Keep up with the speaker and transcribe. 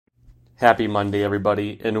Happy Monday,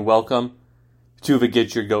 everybody, and welcome to the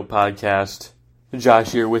Get Your Goat podcast.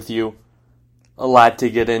 Josh here with you. A lot to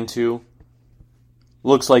get into.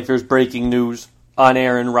 Looks like there's breaking news on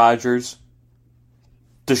Aaron Rodgers.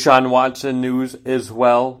 Deshaun Watson news as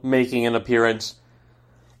well, making an appearance.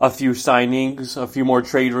 A few signings, a few more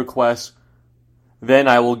trade requests. Then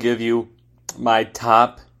I will give you my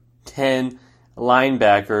top 10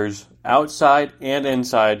 linebackers outside and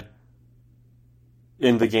inside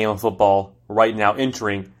in the game of football right now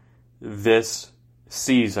entering this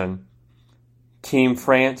season. Team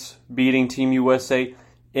France beating Team USA,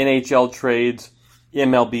 NHL trades,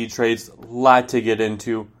 MLB trades, a lot to get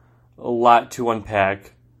into, a lot to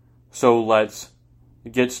unpack. So let's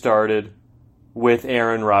get started with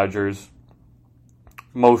Aaron Rodgers,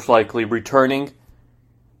 most likely returning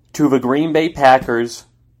to the Green Bay Packers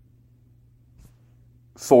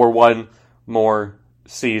for one more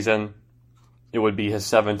season. It would be his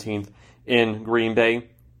 17th in Green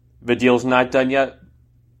Bay. The deal's not done yet,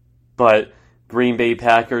 but Green Bay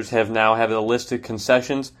Packers have now a list of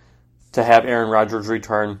concessions to have Aaron Rodgers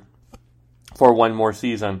return for one more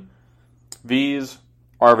season. These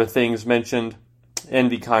are the things mentioned in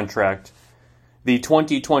the contract. The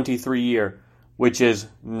 2023 year, which is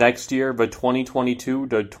next year, the 2022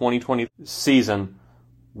 to 2020 season,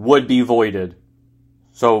 would be voided.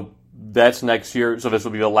 So that's next year. So this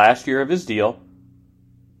will be the last year of his deal.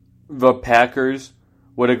 The Packers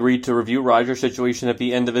would agree to review Rodgers' situation at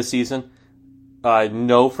the end of the season.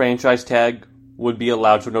 No franchise tag would be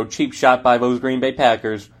allowed, so no cheap shot by those Green Bay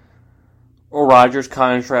Packers. Rodgers'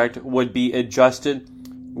 contract would be adjusted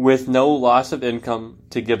with no loss of income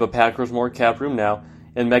to give the Packers more cap room now,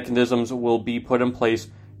 and mechanisms will be put in place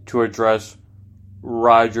to address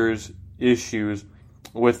Rodgers' issues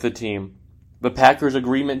with the team. The Packers'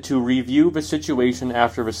 agreement to review the situation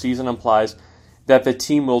after the season implies that the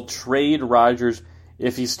team will trade Rodgers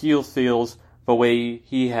if he still feels the way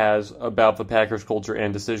he has about the Packers' culture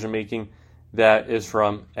and decision-making. That is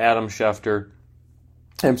from Adam Schefter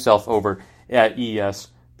himself over at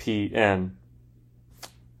ESPN.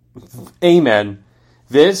 Amen.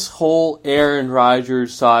 This whole Aaron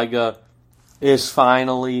Rodgers saga is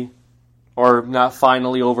finally, or not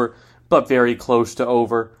finally over, but very close to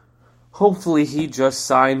over. Hopefully he just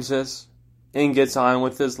signs this and gets on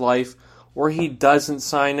with his life, or he doesn't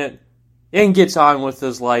sign it and gets on with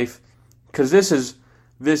his life, because this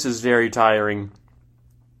is very tiring.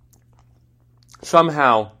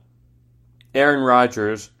 Somehow, Aaron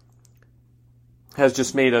Rodgers has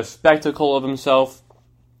just made a spectacle of himself.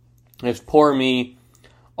 It's poor me,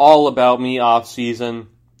 all about me off-season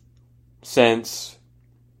since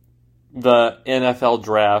the NFL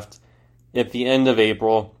draft at the end of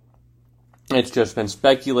April. It's just been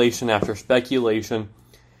speculation after speculation.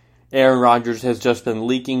 Aaron Rodgers has just been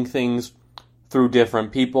leaking things through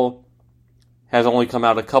different people. Has only come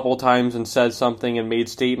out a couple times and said something and made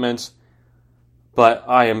statements. But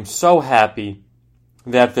I am so happy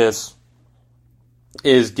that this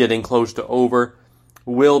is getting close to over,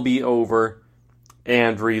 will be over,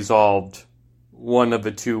 and resolved one of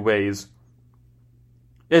the two ways.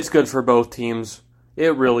 It's good for both teams.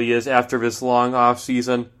 It really is after this long off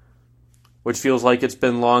season, which feels like it's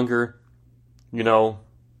been longer,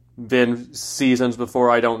 than seasons before.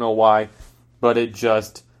 I don't know why, but it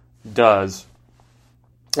just does.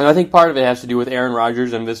 And I think part of it has to do with Aaron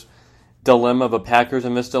Rodgers and this dilemma, the Packers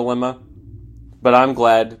in this dilemma. But I'm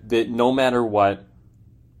glad that no matter what,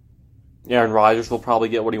 Aaron Rodgers will probably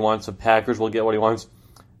get what he wants. The Packers will get what he wants.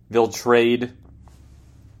 They'll trade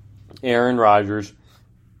Aaron Rodgers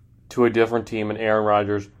to a different team, and Aaron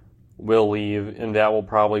Rodgers will leave, and that will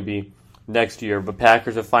probably be next year. The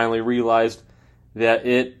Packers have finally realized that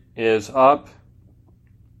it is up.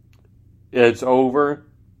 It's over.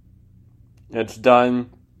 It's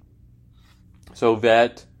done. So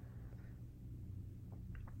that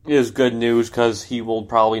is good news because he will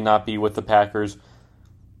probably not be with the Packers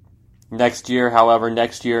next year. However,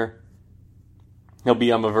 next year he'll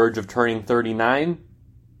be on the verge of turning 39.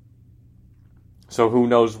 So who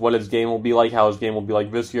knows what his game will be like, how his game will be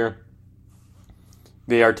like this year.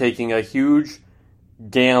 They are taking a huge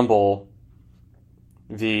gamble,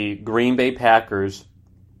 the Green Bay Packers,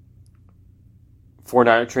 for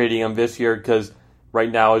not trading him this year, because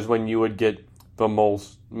right now is when you would get the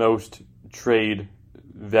most trade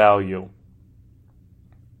value.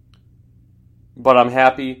 But I'm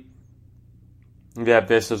happy that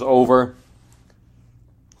this is over.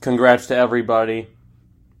 Congrats to everybody.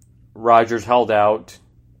 Rodgers held out.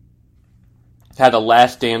 Had a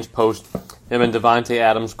last dance post, him and Davante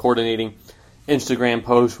Adams coordinating Instagram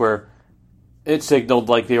post where it signaled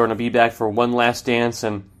like they were going to be back for one last dance,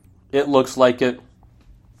 and it looks like it.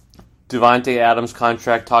 Davante Adams'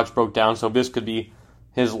 contract talks broke down, so this could be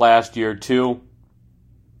his last year too.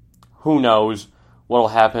 Who knows what'll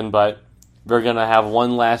happen, but they're going to have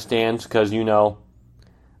one last dance because,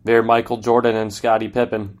 they're Michael Jordan and Scottie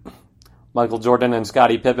Pippen. Michael Jordan and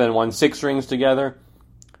Scottie Pippen won 6 rings together.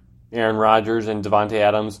 Aaron Rodgers and Davante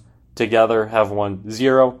Adams together have won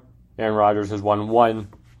 0. Aaron Rodgers has won 1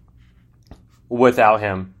 without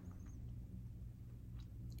him.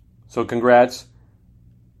 So congrats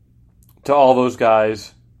to all those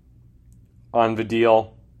guys on the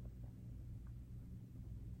deal.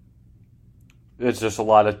 It's just a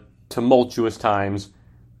lot of tumultuous times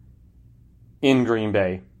in Green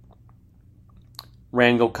Bay.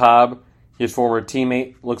 Randall Cobb, his former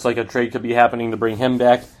teammate, looks like a trade could be happening to bring him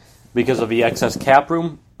back because of the excess cap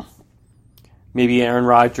room. Maybe Aaron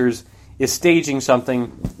Rodgers is staging something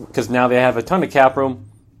because now they have a ton of cap room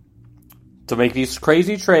to make these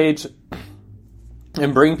crazy trades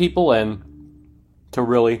and bring people in to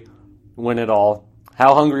really win it all.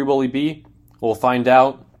 How hungry will he be? We'll find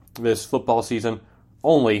out. This football season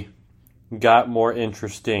only got more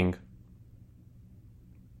interesting.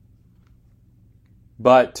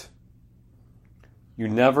 But you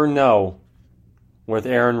never know with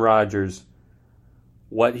Aaron Rodgers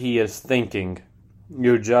what he is thinking.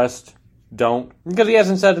 You just don't, because he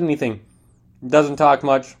hasn't said anything. Doesn't talk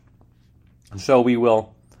much. So we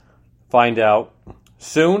will find out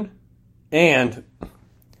soon, and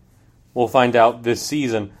we'll find out this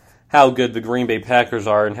season how good the Green Bay Packers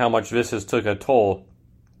are and how much this has took a toll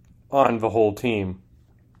on the whole team.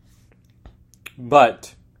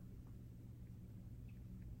 But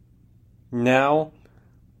now,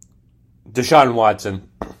 Deshaun Watson,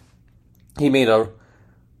 he made a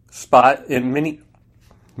spot in at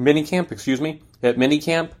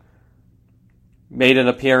minicamp, made an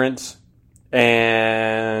appearance,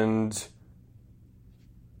 and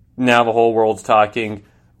now the whole world's talking.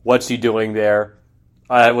 What's he doing there?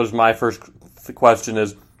 That was my first question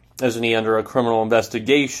isn't he under a criminal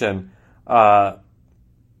investigation? What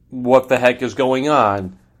the heck is going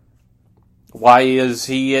on? Why is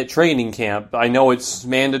he at training camp? I know it's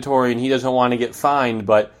mandatory and he doesn't want to get fined,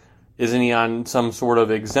 but isn't he on some sort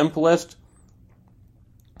of exempt list?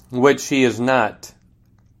 Which he is not.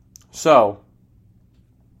 So,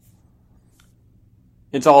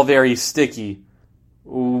 it's all very sticky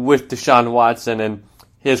with Deshaun Watson and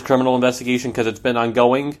his criminal investigation because it's been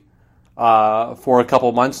ongoing for a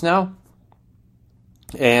couple months now.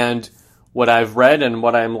 And what I've read and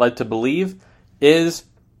what I'm led to believe is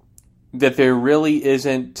that there really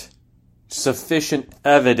isn't sufficient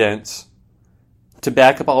evidence to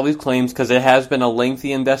back up all these claims because it has been a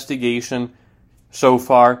lengthy investigation so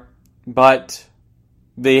far, but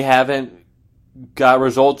they haven't got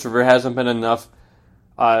results, or there hasn't been enough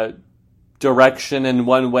direction in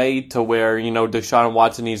one way to where, Deshaun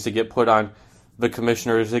Watson needs to get put on the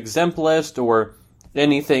commissioner's exempt list or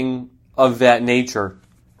anything of that nature.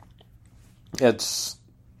 It's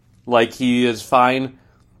like he is fine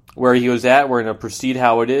where he was at. We're going to proceed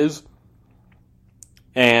how it is.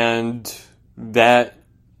 And that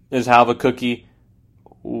is how the cookie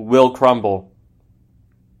will crumble.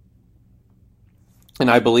 And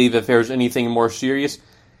I believe if there's anything more serious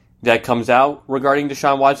that comes out regarding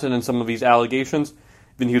Deshaun Watson and some of these allegations,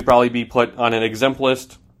 then he would probably be put on an exempt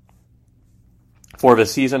list for the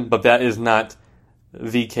season, but that is not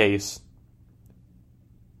the case.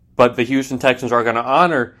 But the Houston Texans are going to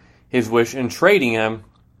honor his wish in trading him,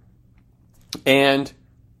 and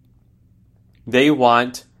they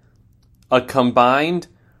want a combined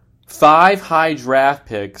 5 high draft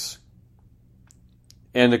picks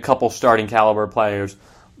and a couple starting caliber players.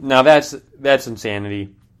 Now that's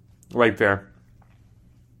insanity right there.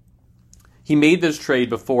 He made this trade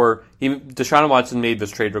before, Deshaun Watson made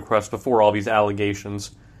this trade request before all these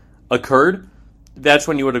allegations occurred. That's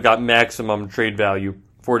when you would have got maximum trade value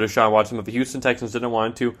for Deshaun Watson, but the Houston Texans didn't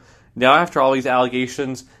want to. Now after all these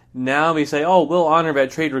allegations, now they say, we'll honor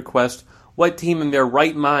that trade request. What team in their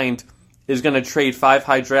right mind is going to trade 5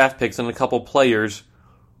 high draft picks and a couple players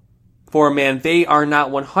for a man they are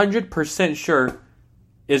not 100% sure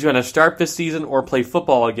is going to start this season or play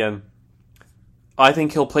football again? I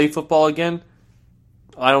think he'll play football again.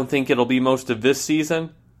 I don't think it'll be most of this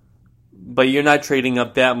season. But you're not trading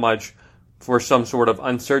up that much for some sort of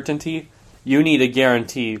uncertainty. You need a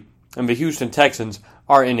guarantee. And the Houston Texans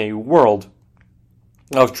are in a world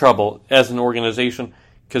of trouble as an organization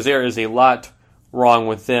because there is a lot wrong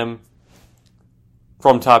with them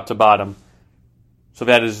from top to bottom. So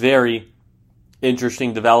that is very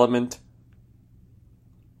interesting development.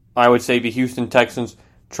 I would say the Houston Texans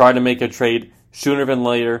try to make a trade sooner than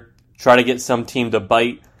later try to get some team to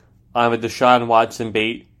bite on a Deshaun Watson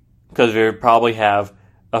bait because they probably have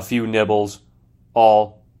a few nibbles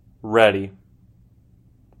already.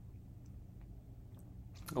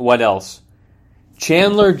 What else?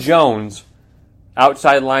 Chandler Jones,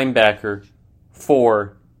 outside linebacker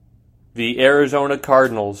for the Arizona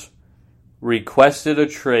Cardinals, requested a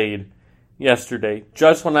trade yesterday,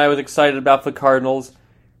 just when I was excited about the Cardinals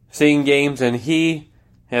seeing games, and he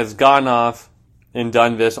has gone off and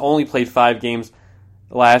done this. Only played 5 games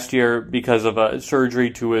last year because of a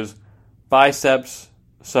surgery to his biceps,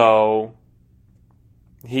 so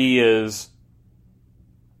he is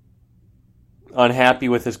unhappy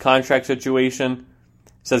with his contract situation.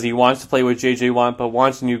 Says he wants to play with J.J. Watt, but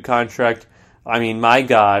wants a new contract. I mean, my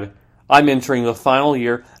God, I'm entering the final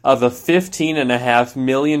year of a $15.5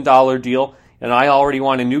 million deal, and I already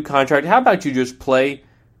want a new contract. How about you just play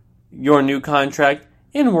your new contract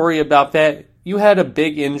and worry about that? You had a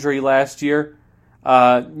big injury last year.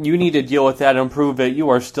 You need to deal with that and prove that you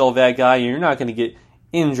are still that guy, and you're not going to get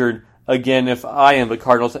injured again if I am the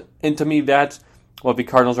Cardinals. And to me, that's what the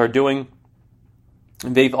Cardinals are doing.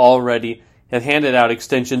 They've already have handed out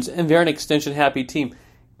extensions, and they're an extension-happy team.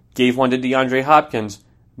 Gave one to DeAndre Hopkins,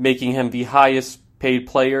 making him the highest paid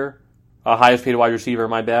player, highest paid wide receiver,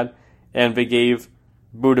 my bad. And they gave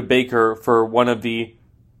Budda Baker for one of the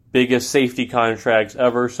biggest safety contracts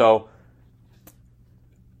ever. So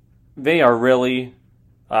they are really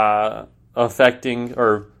affecting,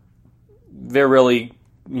 or they're really,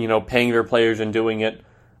 paying their players and doing it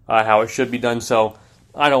how it should be done. So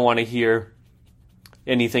I don't want to hear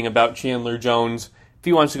anything about Chandler Jones. If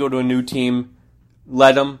he wants to go to a new team,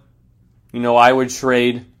 let him. I would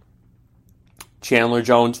trade Chandler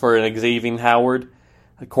Jones for an Xavier Howard,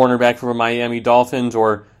 a cornerback for the Miami Dolphins,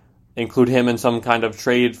 or include him in some kind of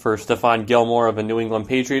trade for Stephon Gilmore of the New England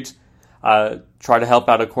Patriots. Try to help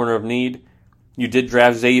out a corner of need. You did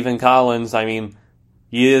draft Zaven Collins. I mean,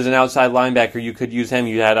 he is an outside linebacker. You could use him.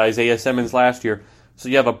 You had Isaiah Simmons last year. So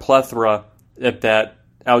you have a plethora at that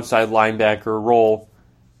outside linebacker role.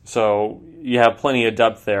 So you have plenty of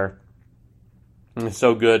depth there. And it's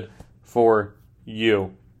so good for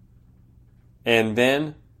you. And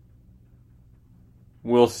then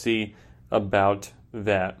we'll see about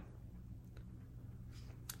that.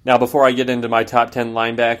 Now, before I get into my top 10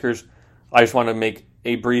 linebackers, I just want to make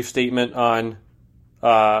a brief statement on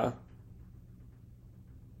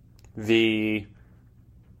the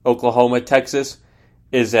Oklahoma-Texas,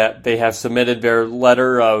 is that they have submitted their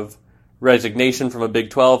letter of resignation from a Big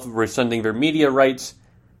 12, rescinding their media rights.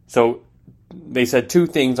 So they said 2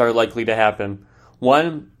 things are likely to happen.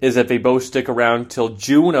 One is that they both stick around till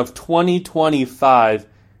June of 2025,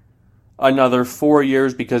 another 4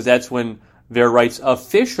 years, because that's when their rights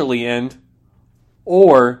officially end,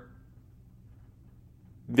 or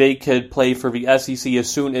they could play for the SEC as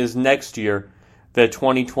soon as next year, the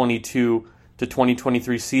 2022 to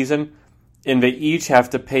 2023 season, and they each have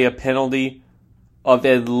to pay a penalty of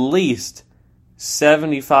at least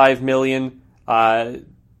 $75 million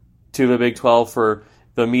to the Big 12 for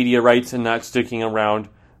the media rights and not sticking around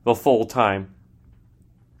the full time.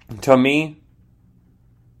 To me,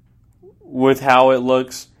 with how it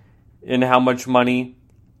looks and how much money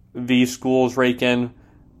these schools rake in,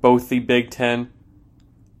 both the Big 10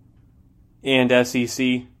 and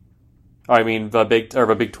SEC, the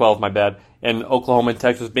Big 12, my bad, and Oklahoma and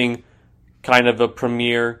Texas being kind of a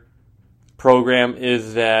premier program,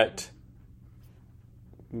 is that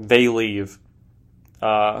they leave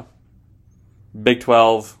Big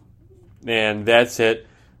 12, and that's it.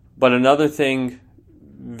 But another thing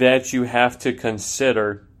that you have to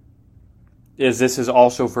consider is this is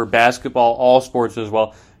also for basketball, all sports as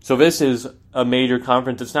well. So this is a major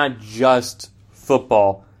conference. It's not just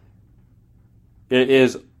football. It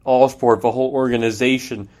is all sport, the whole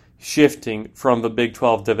organization shifting from the Big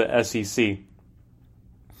 12 to the SEC.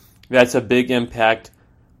 That's a big impact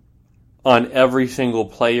on every single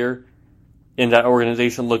player in that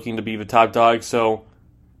organization looking to be the top dog. So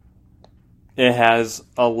it has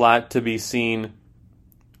a lot to be seen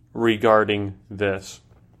regarding this.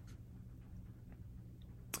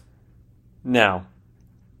 Now,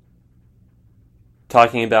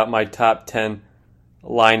 talking about my top 10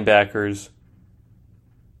 linebackers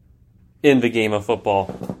in the game of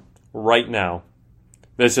football right now.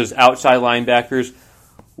 This is outside linebackers,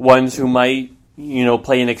 ones who might,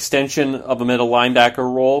 play an extension of a middle linebacker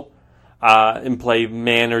role and play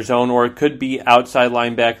man or zone, or it could be outside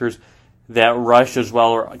linebackers that rush as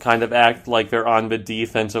well, or kind of act like they're on the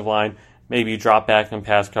defensive line, maybe drop back and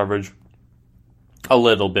pass coverage a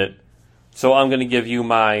little bit. So I'm going to give you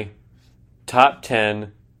my top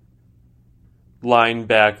 10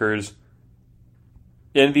 linebackers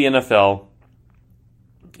in the NFL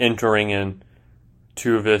entering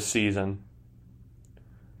into this season.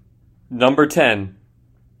 Number 10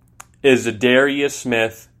 is Za'Darius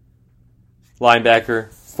Smith,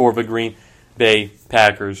 linebacker for the Green Bay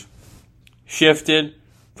Packers. Shifted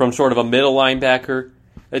from sort of a middle linebacker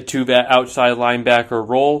to that outside linebacker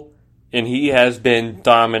role, and he has been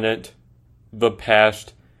dominant the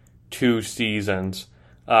past 2 seasons.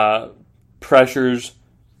 Pressure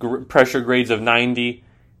grades of 90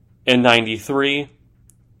 and 93.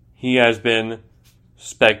 He has been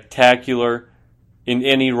spectacular in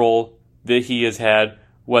any role that he has had,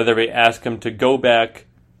 whether they ask him to go back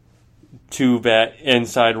to that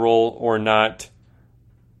inside role or not.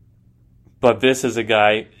 But this is a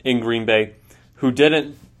guy in Green Bay who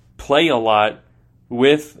didn't play a lot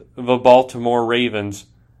with the Baltimore Ravens.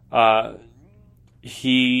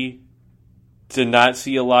 He did not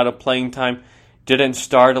see a lot of playing time, didn't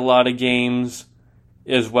start a lot of games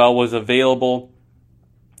as well, was available,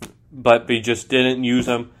 but they just didn't use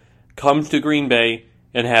him. Comes to Green Bay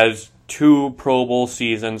and has 2 Pro Bowl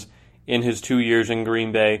seasons in his 2 years in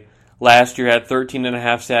Green Bay. Last year had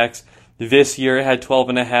 13.5 sacks. This year had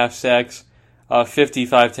 12.5 sacks,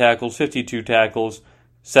 55 tackles, 52 tackles,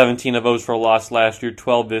 17 of those for loss last year,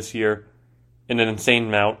 12 this year, and an insane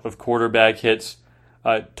amount of quarterback hits,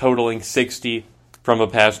 totaling 60 from the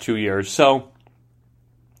past 2 years. So,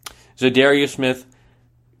 Za'Darius Smith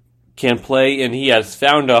can play, and he has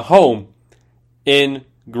found a home in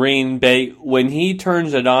Green Bay. When he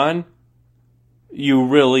turns it on, you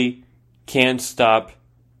really can't stop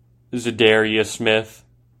Za'Darius Smith.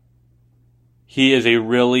 He is a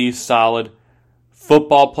really solid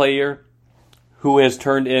football player who has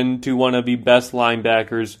turned into one of the best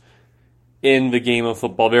linebackers in the game of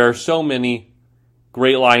football. There are so many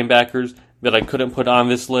great linebackers that I couldn't put on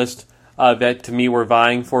this list that to me were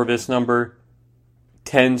vying for this number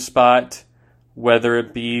 10 spot, whether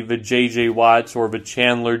it be the J.J. Watts or the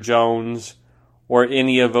Chandler Jones or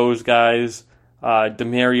any of those guys,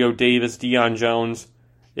 Demario Davis, Deion Jones.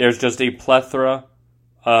 There's just a plethora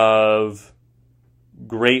of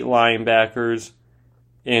great linebackers,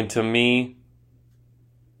 and to me,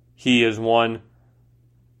 he is one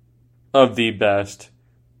of the best,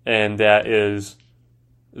 and that is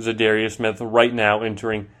Za'Darius Smith right now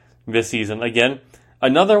entering this season. Again,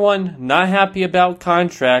 another one not happy about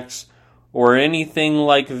contracts or anything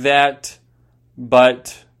like that,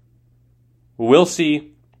 but we'll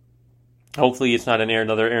see. Hopefully it's not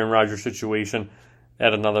another Aaron Rodgers situation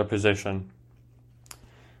at another position.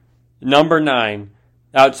 Number 9,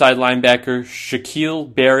 outside linebacker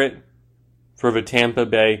Shaquille Barrett for the Tampa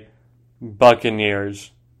Bay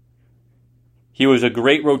Buccaneers. He was a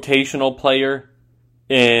great rotational player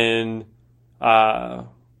in the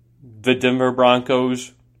Denver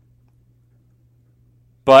Broncos,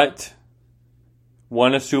 but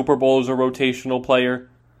won a Super Bowl as a rotational player.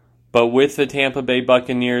 But with the Tampa Bay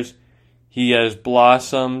Buccaneers, he has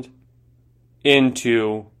blossomed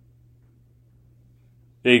into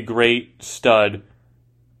a great stud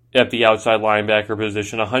at the outside linebacker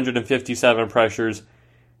position. 157 pressures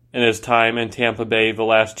in his time in Tampa Bay the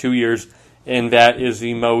last 2 years, and that is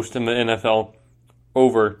the most in the NFL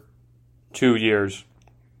over 2 years.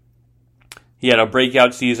 He had a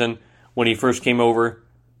breakout season when he first came over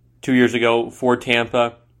 2 years ago for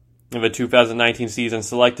Tampa in the 2019 season,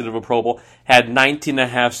 selected of a Pro Bowl, had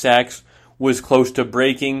 19.5 sacks, was close to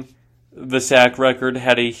breaking the sack record,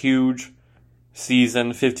 had a huge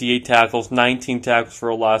season, 58 tackles, 19 tackles for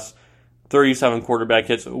a loss, 37 quarterback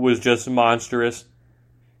hits, was just monstrous.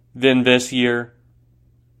 Then this year,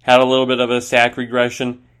 had a little bit of a sack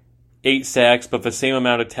regression, 8 sacks, but the same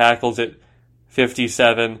amount of tackles at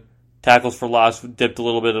 57. Tackles for loss dipped a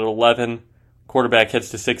little bit at 11. Quarterback hits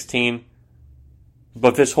to 16.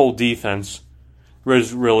 But this whole defense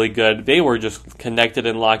was really good. They were just connected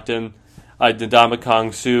and locked in.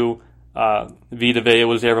 Ndamukong Suh, Vita Vea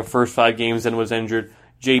was there the first 5 games and was injured.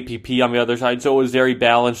 JPP on the other side. So it was very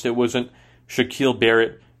balanced. It wasn't Shaquille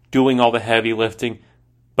Barrett doing all the heavy lifting.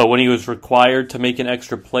 But when he was required to make an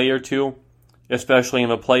extra play or two, especially in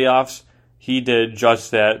the playoffs, he did just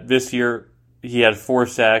that. This year, he had 4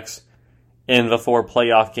 sacks in the 4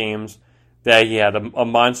 playoff games that he had. A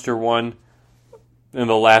monster one in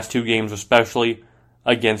the last 2 games, especially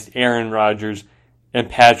against Aaron Rodgers and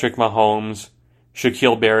Patrick Mahomes.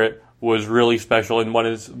 Shaquille Barrett was really special and one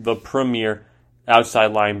of the premier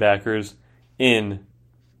outside linebackers in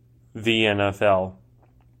the NFL.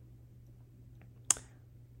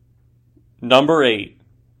 Number 8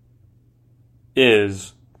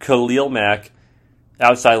 is Khalil Mack,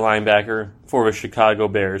 outside linebacker for the Chicago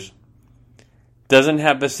Bears. Doesn't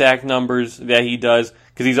have the sack numbers that he does,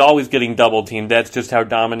 because he's always getting double teamed. That's just how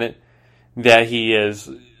dominant that he is.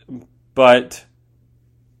 But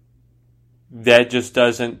that just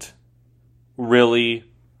doesn't really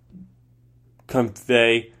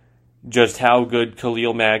convey just how good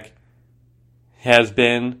Khalil Mack has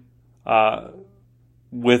been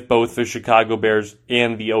with both the Chicago Bears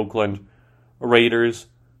and the Oakland Raiders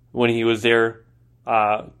when he was there.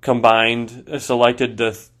 Combined, selected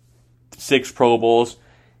to 6 Pro Bowls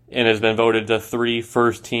and has been voted to 3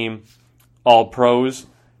 first-team All-Pros.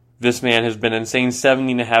 This man has been insane,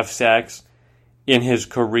 70.5 sacks in his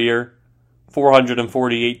career,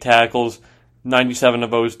 448 tackles, 97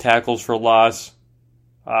 of those tackles for loss.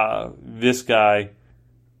 This guy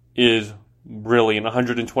is brilliant.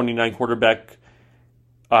 129 quarterback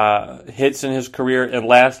hits in his career, and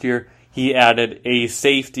last year he added a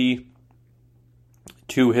safety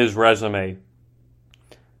to his resume.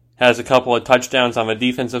 Has a couple of touchdowns on the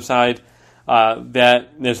defensive side. That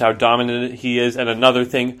is how dominant he is. And another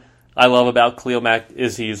thing I love about Khalil Mack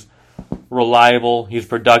is he's reliable, he's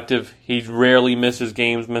productive, he rarely misses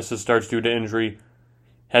games, misses starts due to injury.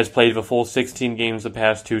 Has played the full 16 games the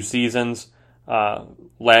past 2 seasons.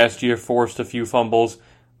 Last year forced a few fumbles,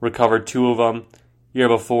 recovered 2 of them. Year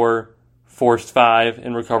before forced 5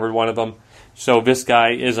 and recovered 1 of them. So this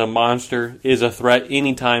guy is a monster, is a threat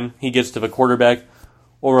anytime he gets to the quarterback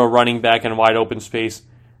or a running back in wide open space.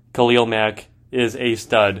 Khalil Mack is a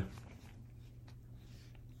stud.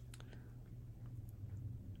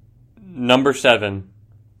 Number 7,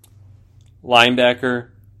 linebacker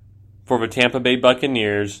for the Tampa Bay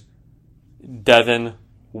Buccaneers, Devin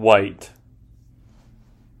White.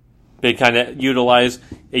 They kind of utilize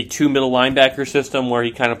a 2 middle linebacker system where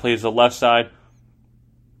he kind of plays the left side.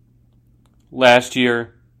 Last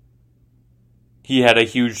year, he had a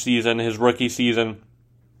huge season, his rookie season.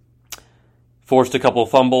 Forced a couple of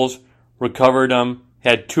fumbles, recovered them,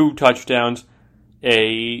 had 2 touchdowns,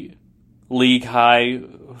 a league high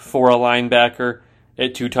for a linebacker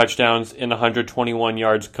at 2 touchdowns and 121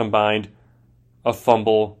 yards combined of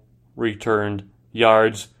fumble returned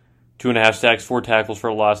yards, 2.5 sacks, 4 tackles for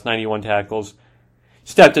a loss, 91 tackles.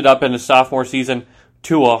 Stepped it up in his sophomore season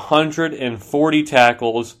to 140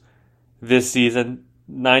 tackles this season,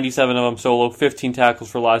 97 of them solo, 15 tackles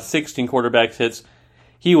for loss, 16 quarterback hits.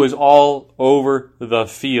 He was all over the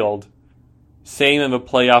field. Same in the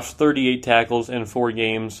playoffs, 38 tackles in 4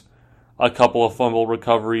 games, a couple of fumble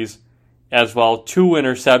recoveries as well, 2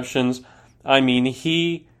 interceptions. I mean,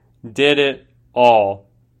 he did it all.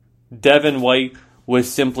 Devin White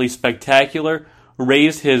was simply spectacular,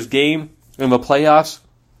 raised his game in the playoffs,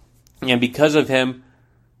 and because of him,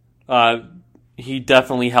 he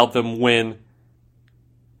definitely helped them win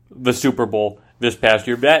the Super Bowl this past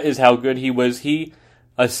year. That is how good he was. He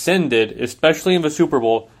ascended, especially in the Super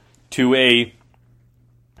Bowl, to a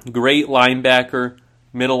great linebacker,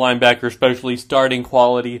 middle linebacker, especially starting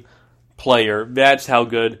quality player. That's how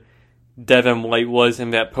good Devin White was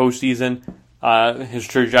in that postseason. His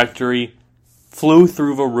trajectory flew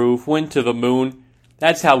through the roof, went to the moon.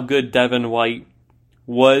 That's how good Devin White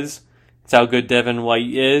was. That's how good Devin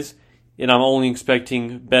White is. And I'm only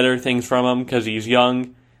expecting better things from him because he's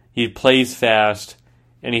young, he plays fast,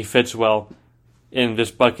 and he fits well in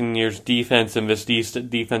this Buccaneers defense and this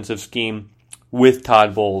defensive scheme with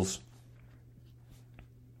Todd Bowles.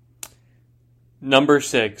 Number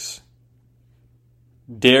 6,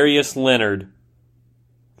 Darius Leonard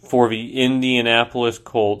for the Indianapolis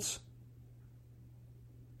Colts.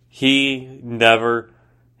 He never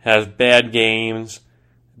has bad games,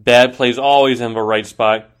 bad plays, always in the right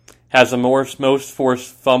spot. Has the most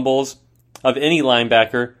forced fumbles of any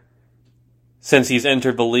linebacker since he's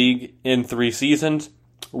entered the league in 3 seasons,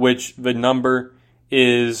 which the number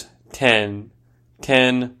is 10.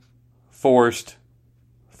 10 forced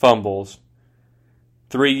fumbles.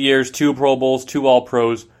 3 years, 2 Pro Bowls, 2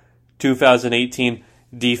 All-Pros, 2018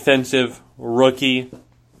 Defensive Rookie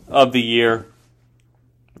of the Year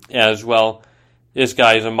as well. This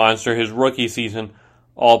guy is a monster. His rookie season,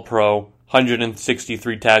 All-Pro,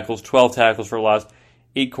 163 tackles, 12 tackles for loss,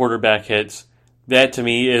 8 quarterback hits. That to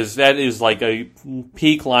me is like a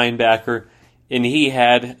peak linebacker, and he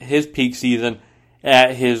had his peak season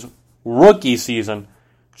at his rookie season.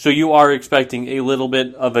 So you are expecting a little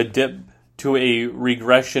bit of a dip to a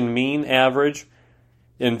regression mean average,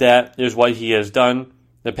 and that is what he has done.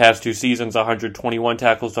 The past 2 seasons, 121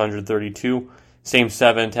 tackles to 132, same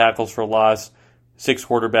 7 tackles for loss, 6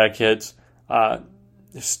 quarterback hits.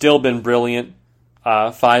 Still been brilliant.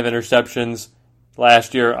 5 interceptions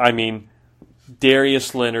last year. I mean,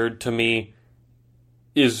 Darius Leonard, to me,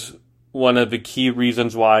 is one of the key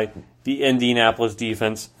reasons why the Indianapolis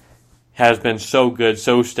defense has been so good,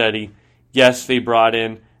 so steady. Yes, they brought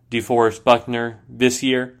in DeForest Buckner this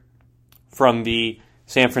year from the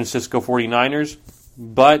San Francisco 49ers,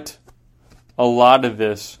 but a lot of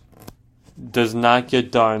this does not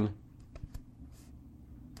get done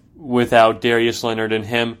without Darius Leonard and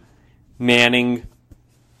him manning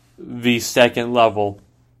the second level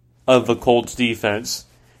of the Colts defense.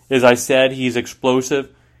 As I said, he's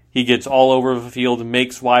explosive. He gets all over the field,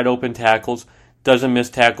 makes wide open tackles, doesn't miss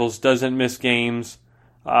tackles, doesn't miss games.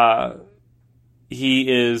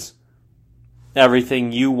 He is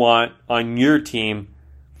everything you want on your team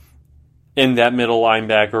in that middle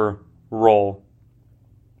linebacker role.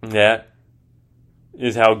 That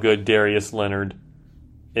is how good Darius Leonard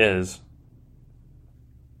is.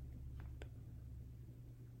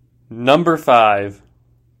 Number 5,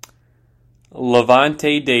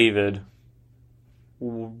 Lavonte David,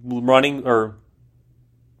 running or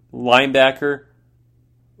linebacker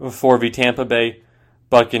for the Tampa Bay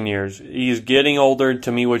Buccaneers. He's getting older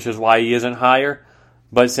to me, which is why he isn't higher.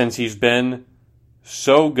 But since he's been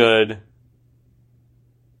so good,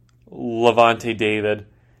 Lavonte David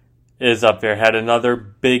is up there. Had another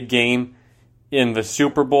big game in the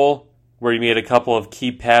Super Bowl where he made a couple of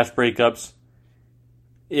key pass breakups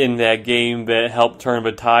in that game that helped turn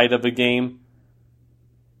the tide of the game.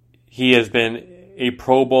 He has been a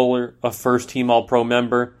Pro Bowler, a first-team All-Pro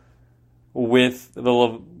member with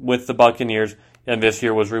the Buccaneers, and this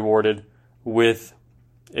year was rewarded with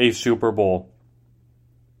a Super Bowl.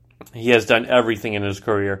 He has done everything in his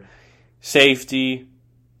career. Safety,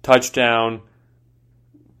 touchdown,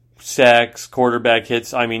 sacks, quarterback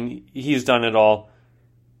hits. I mean, he's done it all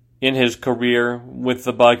in his career with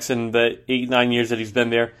the Bucs in the 8-9 years that he's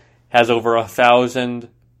been there. Has over 1,000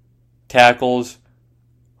 tackles,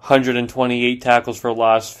 128 tackles for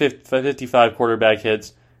loss, 55 quarterback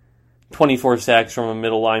hits, 24 sacks from a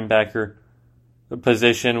middle linebacker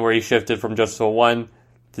position where he shifted from just the one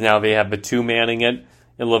to now they have the two manning it.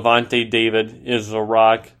 And Lavonte David is a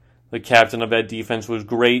rock. The captain of that defense was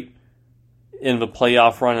great in the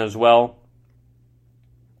playoff run as well.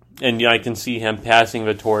 And I can see him passing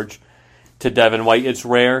the torch to Devin White. It's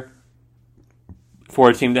rare for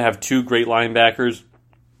a team to have two great linebackers.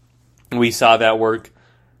 We saw that work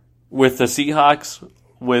with the Seahawks,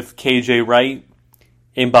 with KJ Wright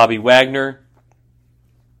and Bobby Wagner.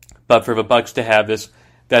 But for the Bucs to have this,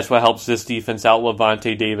 that's what helps this defense out,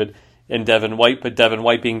 Lavonte David and Devin White. But Devin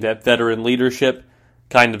White being that veteran leadership,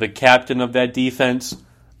 kind of the captain of that defense,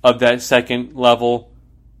 of that second level,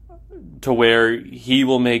 to where he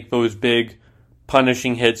will make those big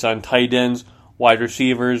punishing hits on tight ends, wide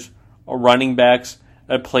receivers, running backs,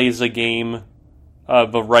 that plays the game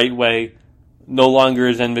the right way. No longer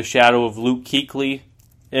is in the shadow of Luke Kuechly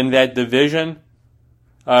in that division,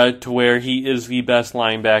 to where he is the best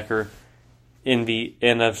linebacker in the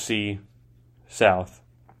NFC South.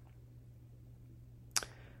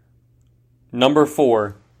 Number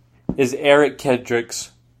 4 is Eric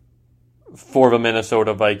Kendricks for the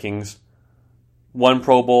Minnesota Vikings. 1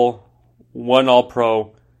 Pro Bowl, 1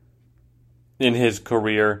 All-Pro in his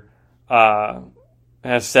career.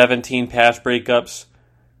 Has 17 pass breakups,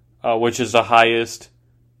 which is the highest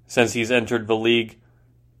since he's entered the league.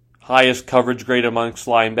 Highest coverage grade amongst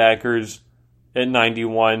linebackers at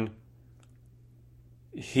 91.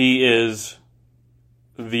 He is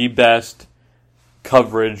the best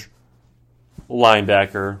coverage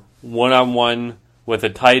linebacker. One-on-one with a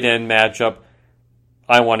tight end matchup,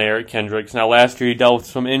 I want Eric Kendricks. Now, last year he dealt with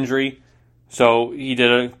some injury, so he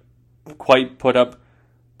didn't quite put up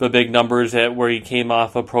the big numbers at where he came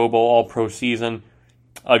off a Pro Bowl All-Pro season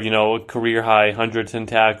of, a career high 110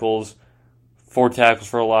 tackles, 4 tackles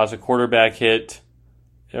for a loss, a quarterback hit,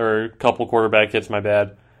 or a couple quarterback hits, my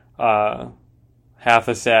bad, half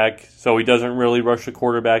a sack. So he doesn't really rush the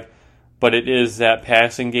quarterback, but it is that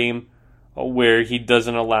passing game where he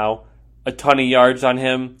doesn't allow a ton of yards on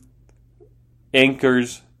him,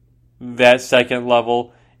 anchors that second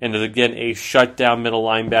level, and is again a shutdown middle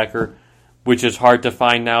linebacker, which is hard to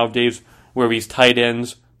find nowadays, where these tight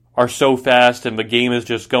ends are so fast and the game is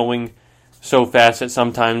just going so fast that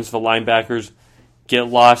sometimes the linebackers get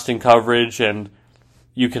lost in coverage and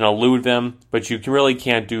you can elude them, but you really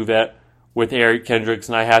can't do that with Eric Kendricks,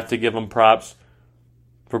 and I have to give him props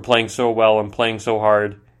for playing so well and playing so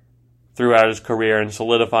hard throughout his career and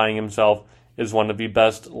solidifying himself as one of the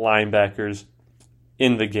best linebackers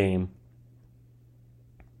in the game.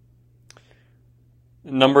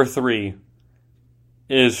 Number 3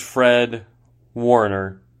 is Fred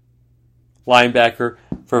Warner, linebacker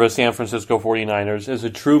for the San Francisco 49ers. Is a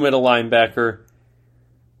true middle linebacker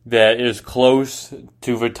that is close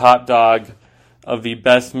to the top dog of the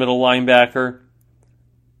best middle linebacker,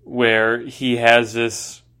 where he has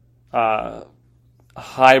this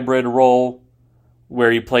hybrid role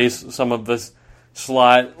where he plays some of this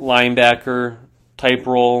slot linebacker type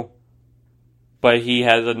role, but he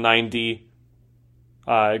has a 90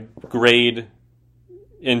 grade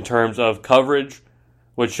in terms of coverage,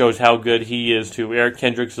 which shows how good he is too. Eric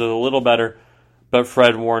Kendricks is a little better, but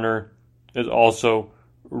Fred Warner is also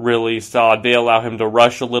really solid. They allow him to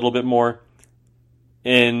rush a little bit more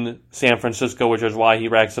in San Francisco, which is why he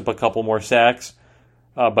racks up a couple more sacks.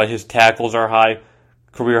 But his tackles are high,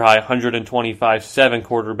 career high 125, 7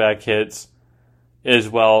 quarterback hits as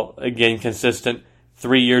well. Again, consistent.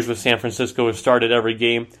 3 years with San Francisco, has started every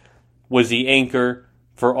game. Was the anchor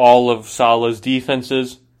for all of Saleh's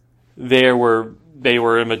defenses. They were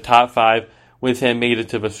in the top 5 with him, made it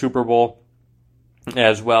to the Super Bowl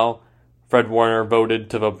as well. Fred Warner voted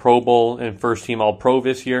to the Pro Bowl and first team All-Pro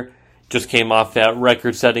this year. Just came off that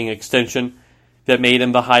record-setting extension that made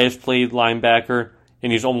him the highest paid linebacker,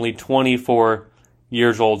 and he's only 24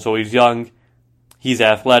 years old, so he's young. He's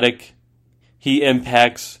athletic. He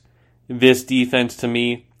impacts this defense to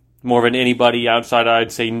me more than anybody outside,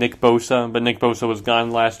 I'd say Nick Bosa, but Nick Bosa was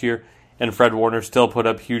gone last year, and Fred Warner still put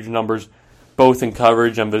up huge numbers, both in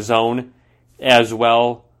coverage and the zone as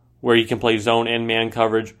well, where he can play zone and man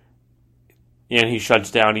coverage, and he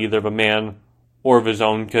shuts down either the man or the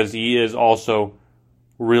zone because he is also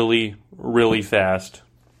really, really fast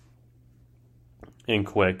and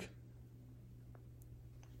quick.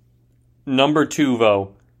 Number 2,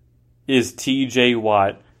 though, is T.J.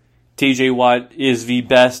 Watt. T.J. Watt is the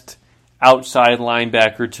best outside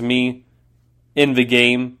linebacker to me in the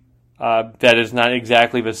game. That is not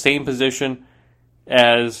exactly the same position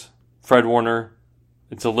as Fred Warner.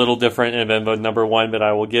 It's a little different than the number 1 that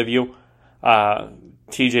I will give you.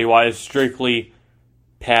 T.J. Watt is strictly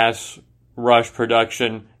pass rush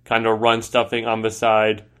production, kind of run stuffing on the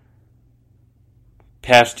side.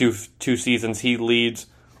 Past two seasons, he leads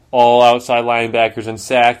all outside linebackers in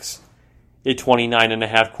sacks at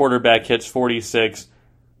 29.5, quarterback hits 46,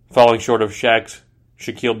 falling short of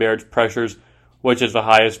Shaquille Barrett's pressures, which is the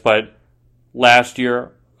highest. But last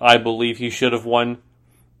year, I believe he should have won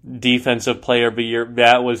Defensive Player of the Year.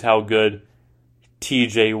 That was how good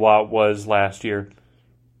T.J. Watt was last year.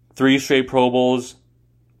 3 straight Pro Bowls,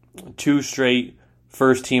 2 straight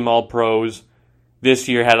first-team All-Pros. This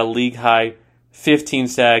year had a league-high 15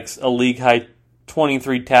 sacks, a league-high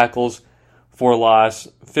 23 tackles for loss,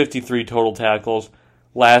 53 total tackles.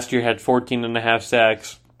 Last year had 14.5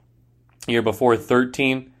 sacks. Year before,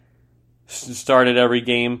 13. Started every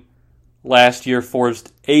game. Last year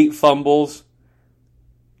forced 8 fumbles.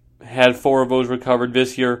 Had 4 of those recovered.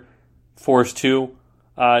 This year forced 2.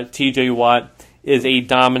 T.J. Watt is a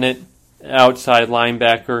dominant outside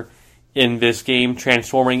linebacker in this game,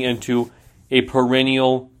 transforming into a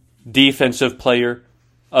perennial Defensive Player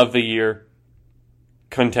of the Year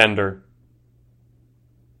contender.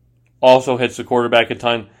 Also hits the quarterback a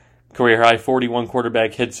ton. Career high 41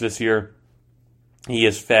 quarterback hits this year. He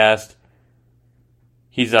is fast.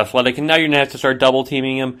 He's athletic. And now you're going to have to start double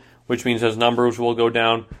teaming him, which means his numbers will go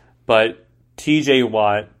down. But T.J.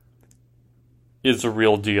 Watt is the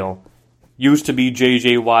real deal. Used to be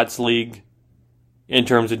J.J. Watt's league in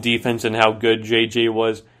terms of defense and how good J.J.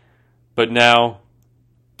 was. But now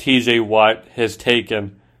T.J. Watt has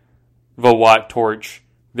taken the Watt torch.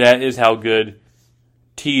 That is how good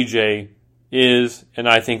T.J. is, and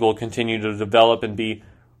I think will continue to develop and be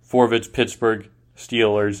for this Pittsburgh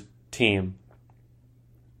Steelers team.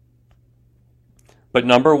 But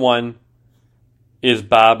number 1 is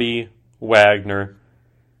Bobby Wagner,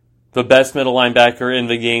 the best middle linebacker in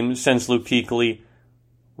the game since Luke Kuechly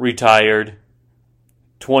retired.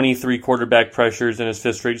 23 quarterback pressures in his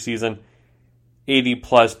 5th straight season.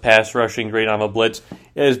 80-plus pass rushing grade on a blitz.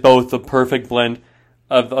 It is both the perfect blend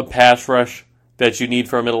of a pass rush that you need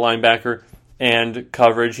for a middle linebacker and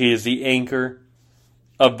coverage. He is the anchor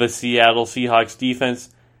of the Seattle Seahawks defense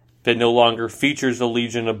that no longer features the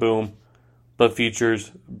Legion of Boom, but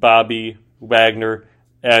features Bobby Wagner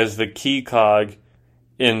as the key cog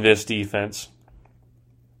in this defense.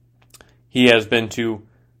 He has been to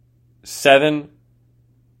 7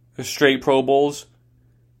 straight Pro Bowls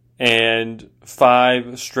and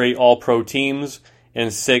 5 straight All-Pro teams,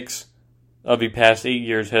 and 6 of the past 8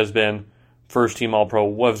 years has been first-team All-Pro.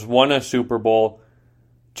 Was won a Super Bowl,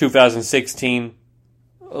 2016,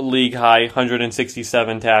 league high,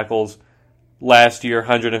 167 tackles. Last year,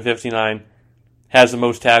 159. Has the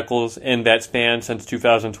most tackles in that span since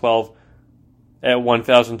 2012 at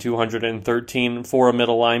 1,213 for a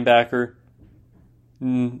middle linebacker.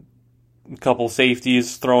 A couple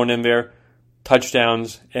safeties thrown in there.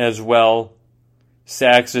 Touchdowns as well.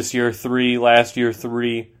 Sacks this year, 3. Last year,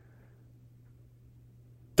 3.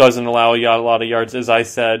 Doesn't allow a lot of yards, as I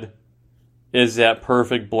said. Is that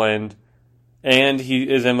perfect blend. And he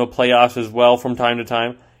is in the playoffs as well from time to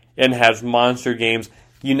time and has monster games.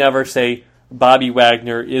 You never say Bobby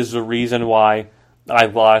Wagner is the reason why I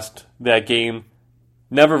lost that game.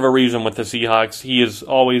 Never the reason with the Seahawks. He is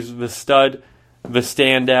always the stud, the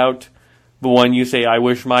standout, the one you say, I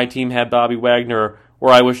wish my team had Bobby Wagner,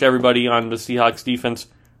 or I wish everybody on the Seahawks defense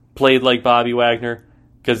played like Bobby Wagner,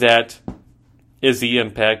 because that is the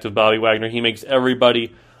impact of Bobby Wagner. He makes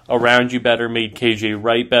everybody around you better, made KJ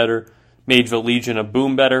Wright better, made the Legion of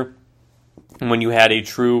Boom better. And when you had a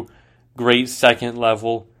true great second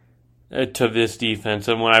level to this defense.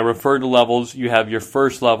 And when I refer to levels, you have your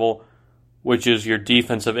first level, which is your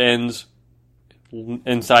defensive ends,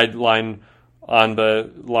 inside line on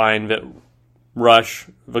the line that rush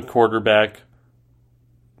the quarterback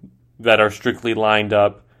that are strictly lined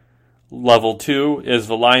up. Level 2 is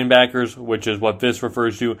the linebackers, which is what this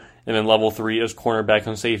refers to. And then level 3 is cornerback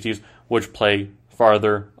and safeties, which play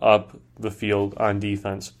farther up the field on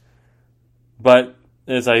defense. But,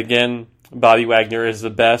 Bobby Wagner is the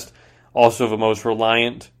best, also the most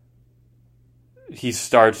reliant. He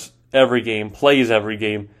starts every game, plays every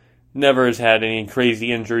game, never has had any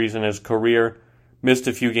crazy injuries in his career, missed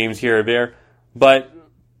a few games here or there, but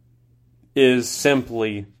is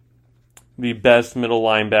simply the best middle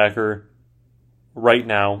linebacker right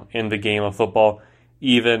now in the game of football.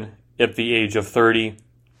 Even at the age of 30,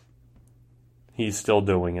 he's still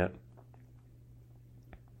doing it.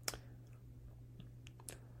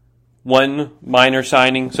 One minor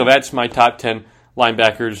signing, so that's my top 10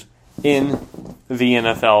 linebackers in the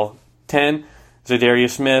NFL. 10,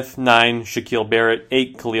 Zadarius Smith. 9, Shaquille Barrett.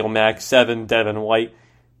 8, Khalil Mack. 7, Devin White.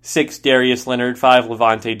 6, Darius Leonard. 5,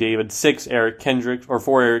 Levante David. 4 Eric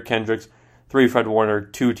Kendricks. 3, Fred Warner.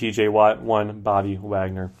 2, TJ Watt. 1, Bobby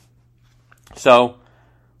Wagner. So,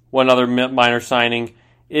 one other minor signing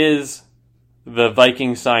is the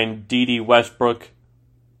Vikings signed Dede Westbrook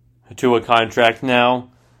to a contract now.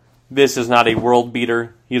 This is not a world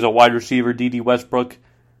beater. He's a wide receiver, Dede Westbrook.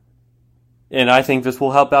 And I think this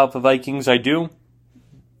will help out the Vikings. I do.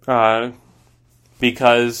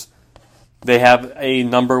 Because they have a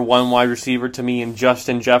number 1 wide receiver to me in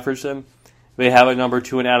Justin Jefferson. They have a number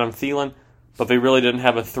 2 in Adam Thielen. But they really didn't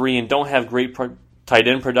have a 3 and don't have great tight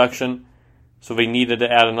end production. So they needed to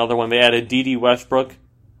add another one. They added Dede Westbrook,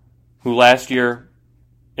 who last year,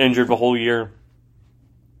 injured the whole year,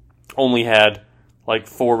 only had like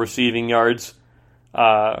 4 receiving yards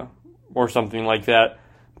or something like that.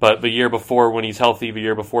 But the year before, when he's healthy, the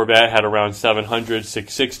year before that, had around 700,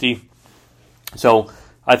 660. So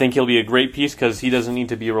I think he'll be a great piece because he doesn't need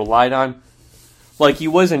to be relied on like he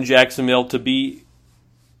was in Jacksonville to be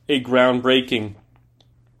a groundbreaking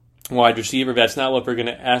wide receiver. That's not what they're going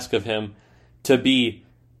to ask of him to be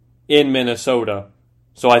in Minnesota.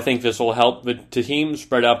 So I think this will help the team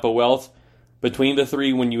spread out the wealth between the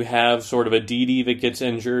 3 when you have sort of a Dede that gets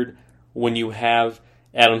injured, when you have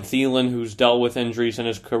Adam Thielen who's dealt with injuries in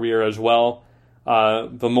his career as well.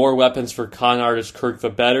 The more weapons for Con Artist Kirk,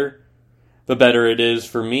 the better. The better it is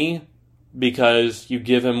for me because you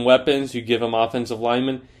give him weapons, you give him offensive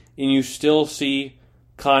linemen, and you still see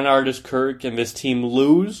Con Artist Kirk and this team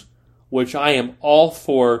lose, which I am all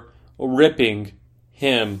for ripping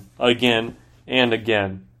him again and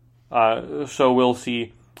again. So we'll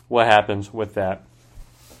see what happens with that.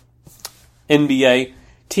 NBA,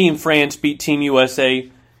 Team France beat Team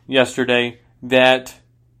USA yesterday. That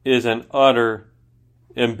is an utter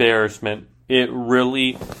embarrassment. It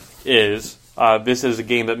really is. This is a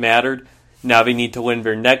game that mattered. Now they need to win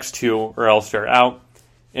their next 2 or else they're out.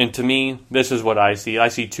 And to me, this is what I see. I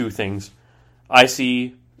see 2 things. I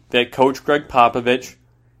see that Coach Greg Popovich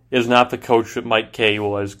is not the coach that Mike K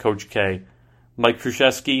was, Coach K. Mike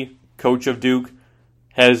Krzyzewski, coach of Duke,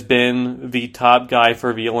 has been the top guy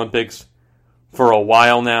for the Olympics for a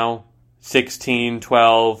while now. 16,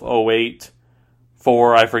 12, 08,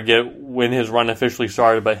 4, I forget when his run officially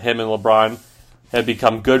started, but him and LeBron have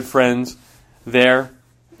become good friends there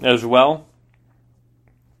as well.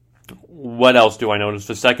 What else do I notice?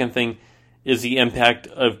 The second thing is the impact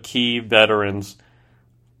of key veterans.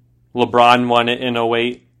 LeBron won it in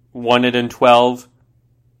 08, won it in 12.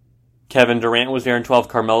 Kevin Durant was there in 12.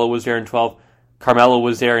 Carmelo was there in 12. Carmelo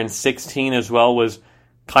was there in 16 as well, was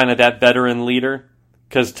kind of that veteran leader.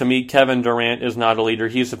 Because to me, Kevin Durant is not a leader.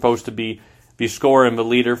 He's supposed to be the scorer and the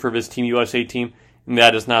leader for this Team USA team, and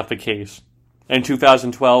that is not the case. In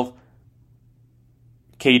 2012,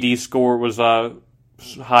 KD's score was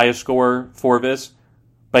highest scorer for this,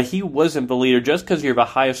 but he wasn't the leader. Just because you're the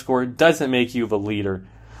highest scorer doesn't make you the leader.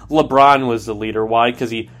 LeBron was the leader. Why?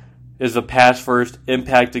 Because he is a pass-first,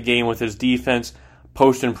 impact the game with his defense,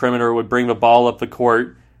 post and perimeter, would bring the ball up the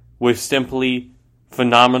court, was simply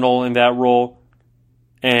phenomenal in that role,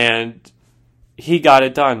 and he got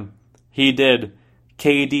it done. He did.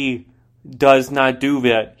 KD does not do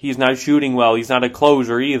that. He's not shooting well. He's not a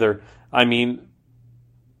closer either. I mean,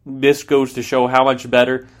 this goes to show how much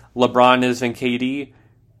better LeBron is than KD,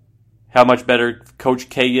 how much better Coach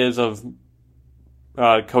K is of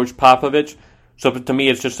Coach Popovich. So to me,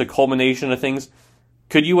 it's just a culmination of things.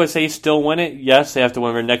 Could USA still win it? Yes, they have to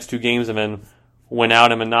win their next 2 games and then win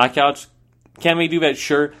out in the knockouts. Can they do that?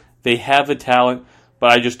 Sure. They have the talent,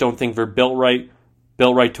 but I just don't think they're built right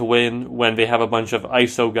to win when they have a bunch of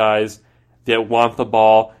ISO guys that want the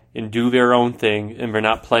ball and do their own thing, and they're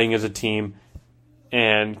not playing as a team.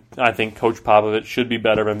 And I think Coach Popovich should be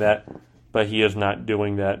better than that, but he is not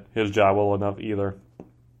doing that his job well enough either.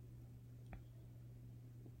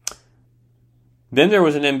 Then there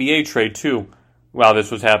was an NBA trade too while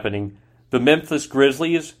this was happening. The Memphis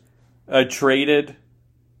Grizzlies traded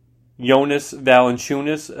Jonas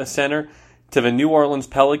Valanciunas, a center, to the New Orleans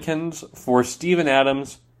Pelicans for Steven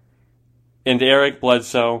Adams and Eric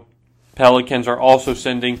Bledsoe. Pelicans are also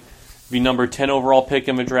sending the number 10 overall pick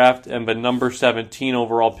in the draft and the number 17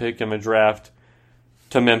 overall pick in the draft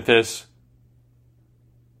to Memphis.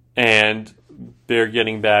 And they're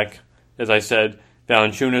getting back, as I said,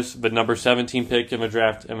 Valanciunas, the number 17 pick in the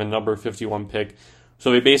draft, and the number 51 pick.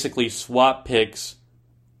 So they basically swap picks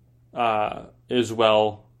as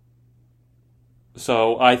well.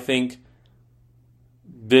 So I think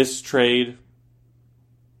this trade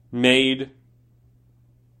made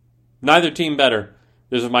neither team better.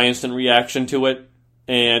 This is my instant reaction to it,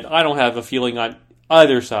 and I don't have a feeling on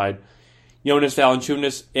either side. Jonas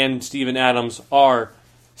Valanciunas and Steven Adams are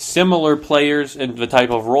similar players in the type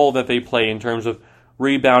of role that they play in terms of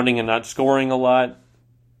rebounding and not scoring a lot.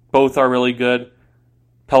 Both are really good.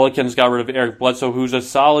 Pelicans got rid of Eric Bledsoe, who's a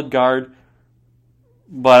solid guard,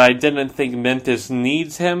 but I didn't think Memphis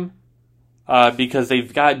needs him because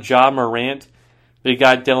they've got Ja Morant. They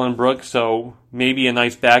got Dylan Brooks, so maybe a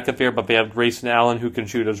nice backup there, but they have Grayson Allen who can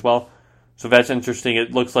shoot as well. So that's interesting.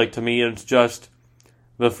 It looks like to me it's just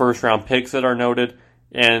the first-round picks that are noted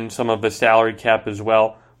and some of the salary cap as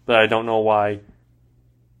well, but I don't know why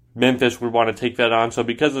Memphis would want to take that on. So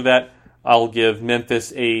because of that, I'll give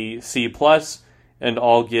Memphis a C+, and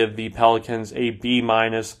I'll give the Pelicans a B-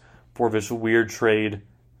 for this weird trade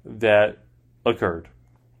that occurred.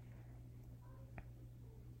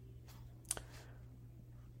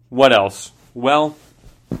 What else? Well,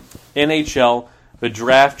 NHL, the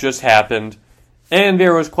draft just happened, and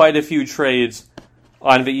there was quite a few trades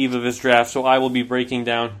on the eve of this draft, so I will be breaking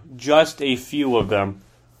down just a few of them.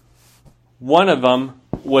 One of them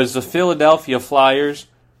was the Philadelphia Flyers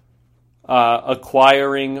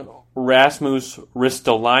acquiring Rasmus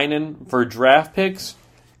Ristolainen for draft picks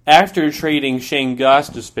after trading Shane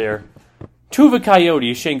Gostisbehere to the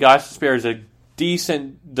Coyotes. Shane Gostisbehere is a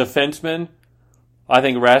decent defenseman. I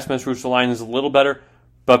think Rasmus Ristolainen is a little better,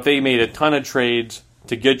 but they made a ton of trades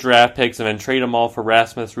to get draft picks and then trade them all for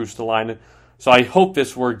Rasmus Ristolainen. So I hope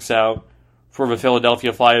this works out for the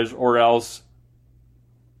Philadelphia Flyers, or else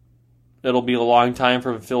it'll be a long time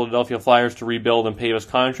for the Philadelphia Flyers to rebuild and pay this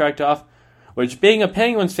contract off. Which, being a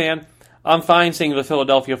Penguins fan, I'm fine seeing the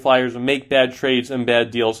Philadelphia Flyers make bad trades and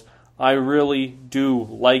bad deals. I really do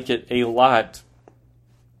like it a lot.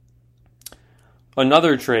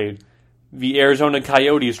 Another trade. The Arizona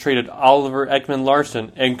Coyotes traded Oliver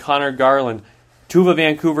Ekman-Larsson and Connor Garland to the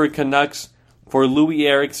Vancouver Canucks for Louis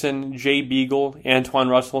Eriksson, Jay Beagle, Antoine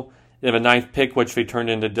Russell. They have a 9th pick, which they turned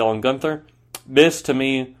into Dylan Guenther. This, to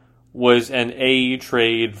me, was an A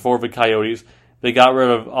trade for the Coyotes. They got rid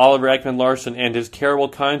of Oliver Ekman-Larsson and his terrible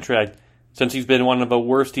contract since he's been one of the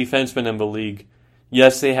worst defensemen in the league.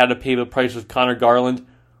 Yes, they had to pay the price of Connor Garland,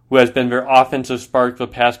 who has been their offensive spark the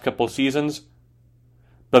past couple seasons.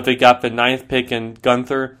 But they got the 9th pick in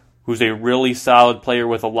Guenther, who's a really solid player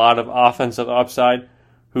with a lot of offensive upside,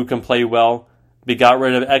 who can play well. They got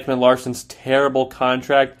rid of Ekman-Larsson's terrible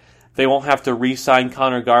contract. They won't have to re-sign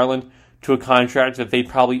Connor Garland to a contract that they'd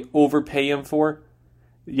probably overpay him for.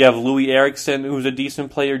 You have Louis Eriksson, who's a decent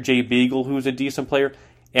player, Jay Beagle, who's a decent player,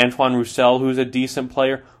 Antoine Roussel, who's a decent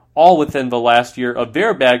player, all within the last year of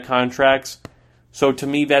their bad contracts. So to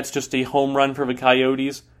me, that's just a home run for the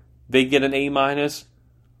Coyotes. They get an A-,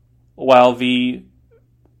 while the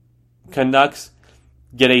Canucks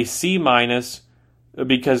get a C-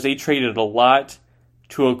 because they traded a lot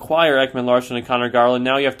to acquire Ekman-Larsson and Connor Garland.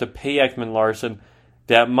 Now you have to pay Ekman-Larsson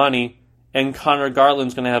that money. And Connor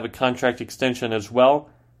Garland's going to have a contract extension as well.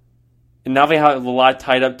 And now they have a lot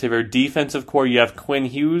tied up to their defensive core. You have Quinn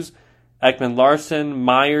Hughes, Ekman Larson,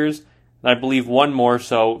 Myers, and I believe one more.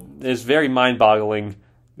 So it's very mind-boggling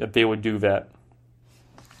that they would do that.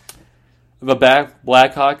 The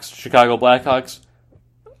Blackhawks, Chicago Blackhawks,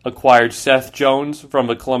 acquired Seth Jones from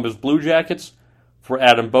the Columbus Blue Jackets for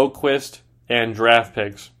Adam Boqvist and draft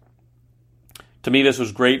picks. To me, this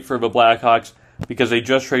was great for the Blackhawks because they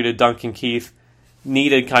just traded Duncan Keith,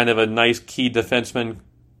 needed kind of a nice key defenseman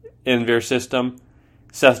in their system.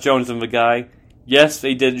 Seth Jones and the guy. Yes,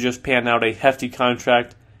 they did just pan out a hefty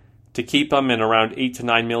contract to keep him in around $8 to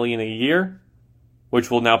 $9 million a year, which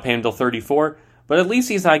will now pay him till 34. But at least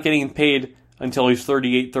he's not getting paid until he's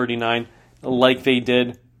 38, 39, like they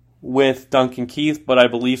did with Duncan Keith. But I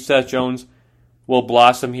believe Seth Jones will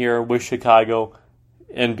blossom here with Chicago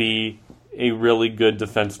and be a really good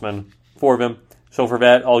defenseman for them. So for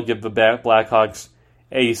that, I'll give the Blackhawks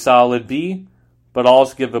a solid B, but I'll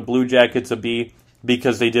also give the Blue Jackets a B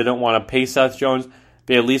because they didn't want to pay Seth Jones.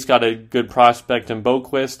 They at least got a good prospect in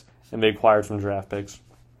Boqvist, and they acquired some draft picks.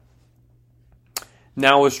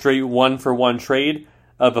 Now a straight 1-for-1 trade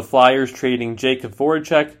of the Flyers trading Jacob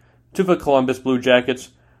Voracek to the Columbus Blue Jackets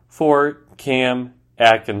for Cam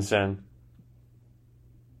Atkinson.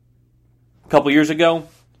 A couple years ago,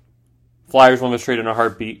 Flyers won this trade in a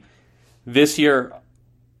heartbeat. This year,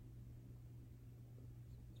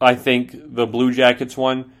 I think the Blue Jackets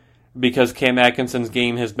won because Cam Atkinson's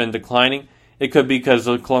game has been declining. It could be because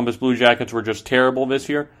the Columbus Blue Jackets were just terrible this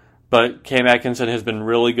year, but Cam Atkinson has been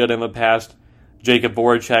really good in the past. Jacob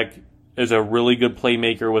Voracek is a really good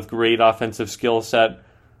playmaker with great offensive skill set.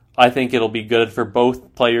 I think it'll be good for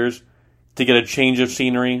both players to get a change of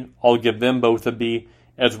scenery. I'll give them both a B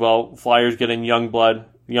as well. Flyers getting younger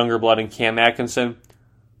blood in Cam Atkinson,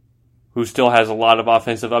 who still has a lot of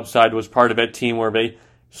offensive upside, was part of that team where they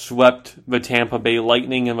swept the Tampa Bay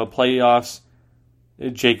Lightning in the playoffs.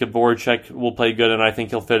 Jacob Voracek will play good, and I think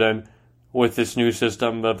he'll fit in with this new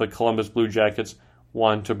system that the Columbus Blue Jackets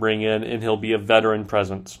want to bring in, and he'll be a veteran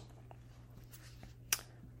presence.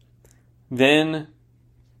 Then,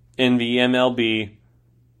 in the MLB,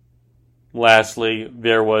 lastly,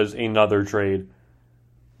 there was another trade.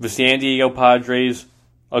 The San Diego Padres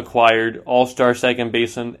acquired all-star second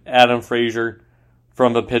baseman Adam Frazier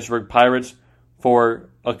from the Pittsburgh Pirates for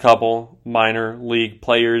a couple minor league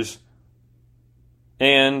players.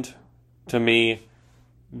 And, to me,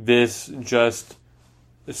 this just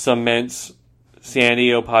cements San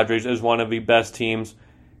Diego Padres as one of the best teams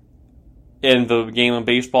in the game of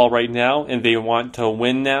baseball right now, and they want to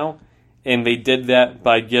win now. And they did that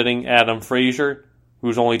by getting Adam Frazier,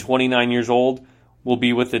 who's only 29 years old, will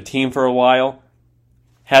be with the team for a while,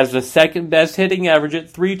 has the second best hitting average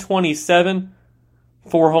at .327,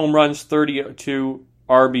 4 home runs, 32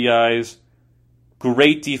 RBIs,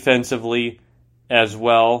 great defensively as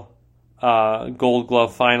well, Gold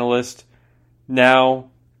Glove finalist. Now,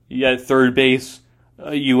 at third base,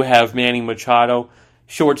 you have Manny Machado,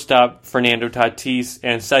 shortstop Fernando Tatis,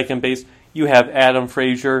 and second base, you have Adam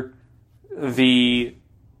Frazier. The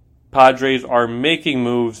Padres are making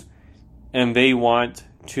moves, and they want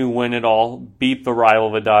to win it all, beat the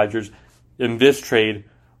rival, the Dodgers. And this trade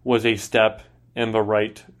was a step in the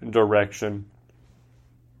right direction.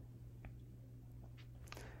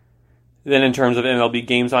 Then in terms of MLB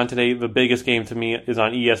games on today, the biggest game to me is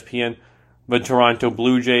on ESPN. The Toronto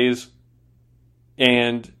Blue Jays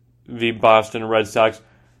and the Boston Red Sox.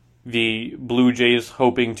 The Blue Jays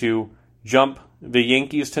hoping to jump the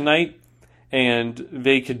Yankees tonight, and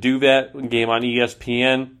they could do that game on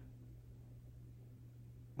ESPN.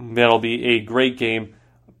 That'll be a great game.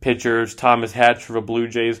 Pitchers Thomas Hatch for the Blue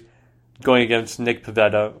Jays going against Nick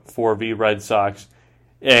Pivetta for the Red Sox.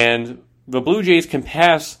 And the Blue Jays can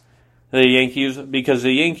pass the Yankees because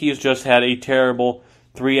the Yankees just had a terrible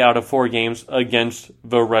 3 out of 4 games against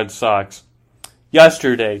the Red Sox.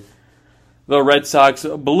 Yesterday, the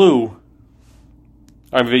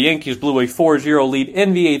Yankees blew a 4-0 lead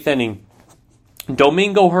in the 8th inning.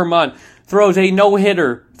 Domingo Germán throws a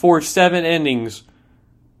no-hitter for 7 innings.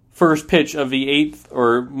 First pitch of the 8th,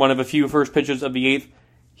 or one of a few first pitches of the 8th,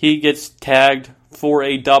 he gets tagged for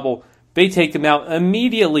a double. They take him out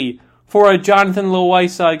immediately for a Jonathan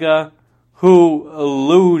Loaisaga, who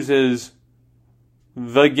loses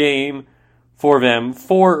the game for them.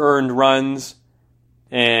 4 earned runs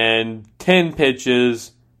and 10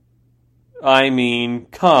 pitches. I mean,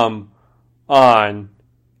 come on,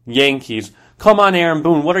 Yankees. Come on, Aaron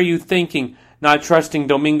Boone. What are you thinking? Not trusting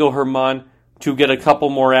Domingo Germán to get a couple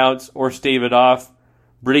more outs or stave it off.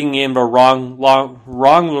 Bringing in the wrong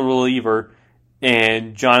reliever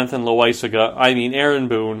And Jonathan Loaisiga, Aaron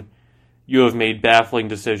Boone, you have made baffling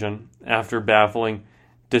decision after baffling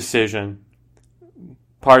decision.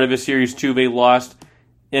 Part of a Series 2 they lost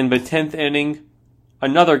in the 10th inning.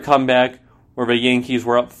 Another comeback where the Yankees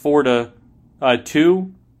were up 4-2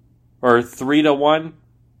 or 3-1.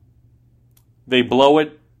 They blow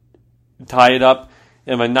it, tie it up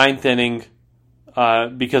in the 9th inning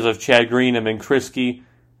because of Chad Greenham and Kriske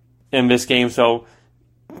in this game. So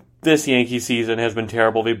this Yankee season has been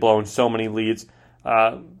terrible. They've blown so many leads.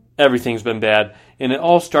 Everything's been bad. And it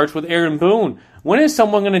all starts with Aaron Boone. When is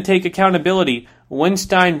someone going to take accountability? When's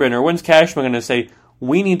Steinbrenner? When's Cashman going to say,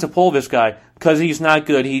 we need to pull this guy because he's not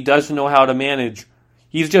good. He doesn't know how to manage.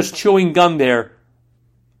 He's just chewing gum there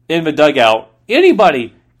in the dugout.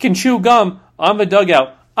 Anybody can chew gum on the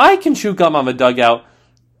dugout. I can chew gum on the dugout.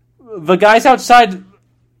 The guys outside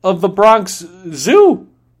of the Bronx Zoo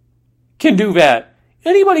can do that.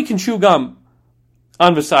 Anybody can chew gum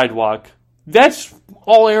on the sidewalk. That's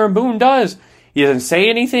all Aaron Boone does. He doesn't say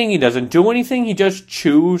anything. He doesn't do anything. He just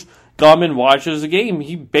chews gum and watches the game.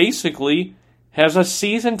 He basically has a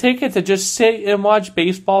season ticket to just sit and watch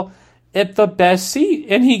baseball at the best seat.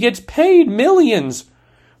 And he gets paid millions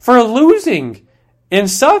for losing and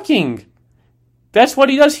sucking. That's what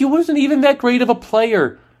he does. He wasn't even that great of a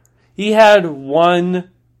player. He had one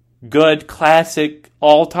good classic,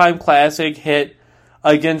 all-time classic hit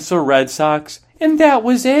against the Red Sox, and that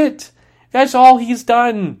was it. That's all he's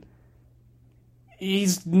done.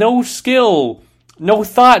 He's no skill, no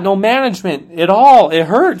thought, no management at all. It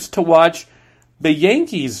hurts to watch the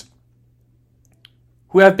Yankees,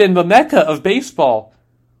 who have been the mecca of baseball,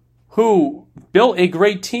 who built a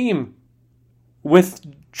great team with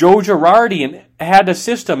Joe Girardi and had a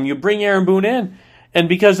system. You bring Aaron Boone in, and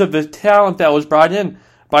because of the talent that was brought in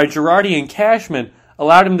by Girardi and Cashman,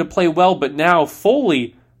 allowed him to play well, but now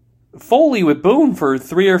fully with Boone for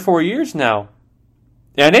 3 or 4 years now.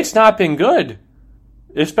 And it's not been good.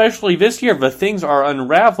 Especially this year, the things are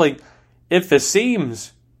unraveling at the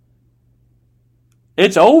seams.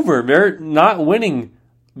 It's over. They're not winning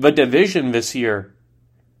the division this year.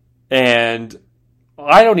 And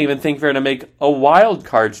I don't even think they're going to make a wild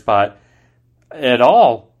card spot at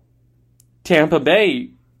all. Tampa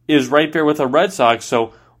Bay is right there with the Red Sox,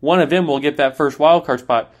 so one of them will get that first wild card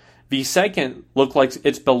spot. The second looks like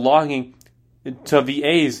it's belonging to the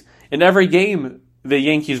A's. In every game the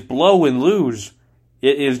Yankees blow and lose,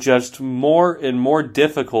 it is just more and more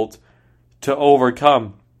difficult to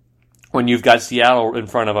overcome when you've got Seattle in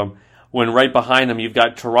front of them. When right behind them you've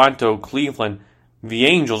got Toronto, Cleveland, the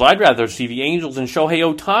Angels. I'd rather see the Angels and Shohei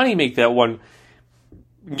Ohtani make that one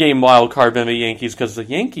game wild card than the Yankees, because the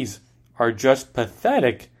Yankees are just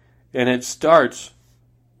pathetic. And it starts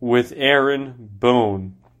with Aaron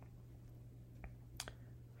Boone.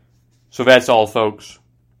 So that's all, folks.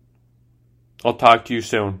 I'll talk to you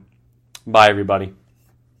soon. Bye, everybody.